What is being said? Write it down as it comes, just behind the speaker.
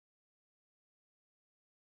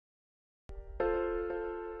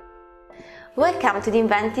Welcome to the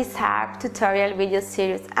Inventis HARP tutorial video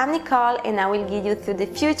series. I'm Nicole and I will guide you through the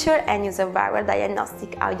future and use of our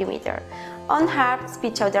diagnostic audiometer. On HARP,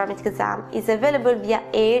 speech audiometric exam is available via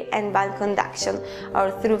air and band conduction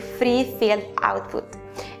or through free field output.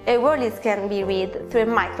 A word can be read through a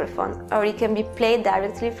microphone or it can be played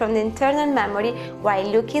directly from the internal memory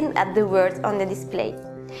while looking at the words on the display.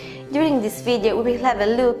 During this video we will have a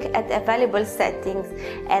look at available settings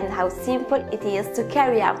and how simple it is to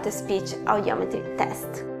carry out a speech audiometry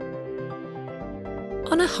test.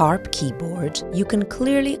 On a HARP keyboard, you can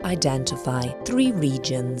clearly identify three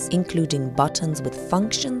regions, including buttons with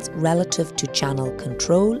functions relative to channel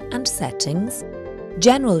control and settings,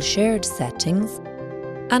 general shared settings,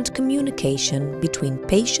 and communication between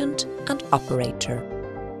patient and operator.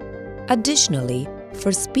 Additionally,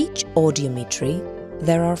 for speech audiometry,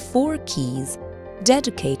 there are 4 keys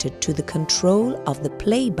dedicated to the control of the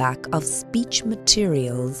playback of speech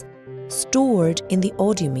materials stored in the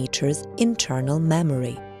audiometer's internal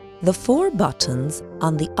memory. The 4 buttons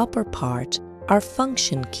on the upper part are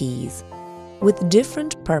function keys, with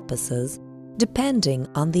different purposes depending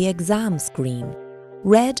on the exam screen.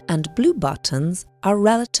 Red and blue buttons are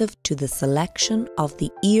relative to the selection of the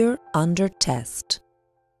ear under test.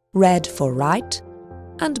 Red for right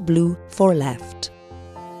and blue for left.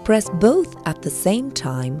 Press both at the same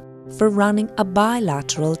time for running a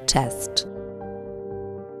bilateral test.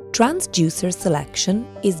 Transducer selection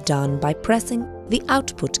is done by pressing the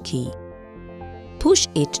output key. Push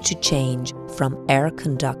it to change from air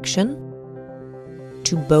conduction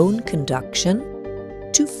to bone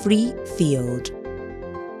conduction to free field.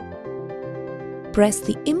 Press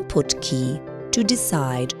the input key to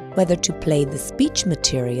decide whether to play the speech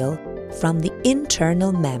material from the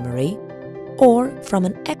internal memory or from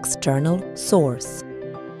an external source,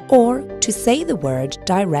 or to say the word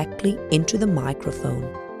directly into the microphone.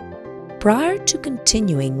 Prior to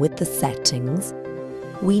continuing with the settings,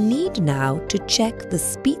 we need now to check the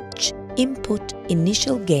speech input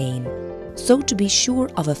initial gain, so to be sure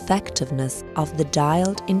of effectiveness of the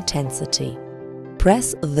dialed intensity.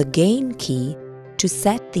 Press the gain key to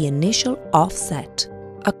set the initial offset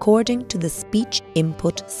according to the speech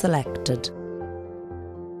input selected.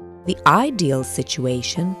 The ideal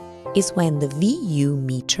situation is when the VU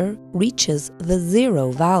meter reaches the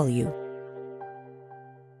 0 value.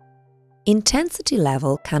 Intensity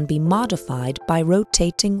level can be modified by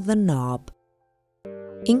rotating the knob.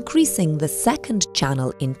 Increasing the second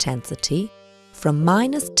channel intensity from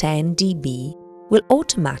 -10 dB will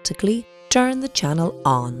automatically turn the channel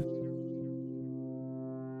on.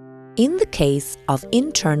 In the case of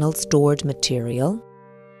internal stored material,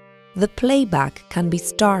 the playback can be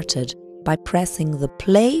started by pressing the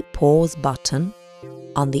play-pause button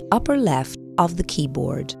on the upper left of the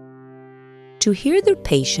keyboard. To hear the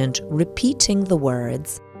patient repeating the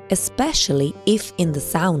words, especially if in the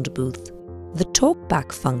sound booth, the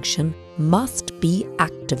talkback function must be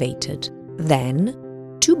activated. Then,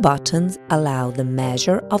 2 buttons allow the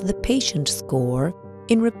measure of the patient score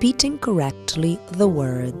in repeating correctly the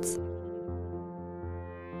words.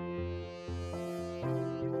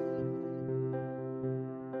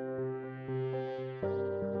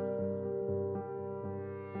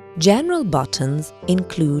 General buttons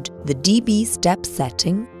include the dB step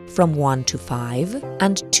setting from 1 to 5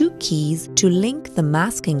 and 2 keys to link the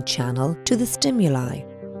masking channel to the stimuli.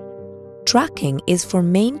 Tracking is for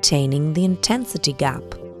maintaining the intensity gap,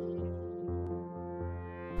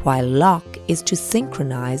 while lock is to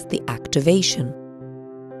synchronize the activation.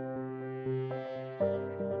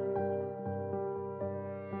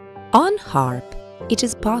 On HARP, it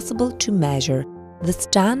is possible to measure the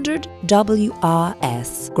standard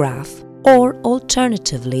WRS graph or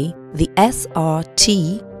alternatively the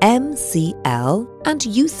SRT, MCL and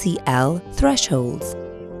UCL thresholds.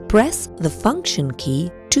 Press the function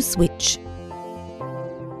key to switch.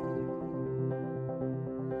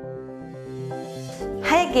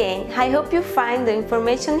 Hi again, I hope you find the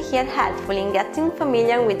information here helpful in getting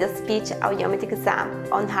familiar with the speech audiometric exam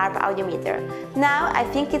on HARP audiometer. Now I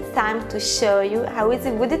think it's time to show you how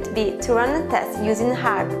easy would it be to run a test using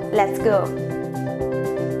HARP. Let's go!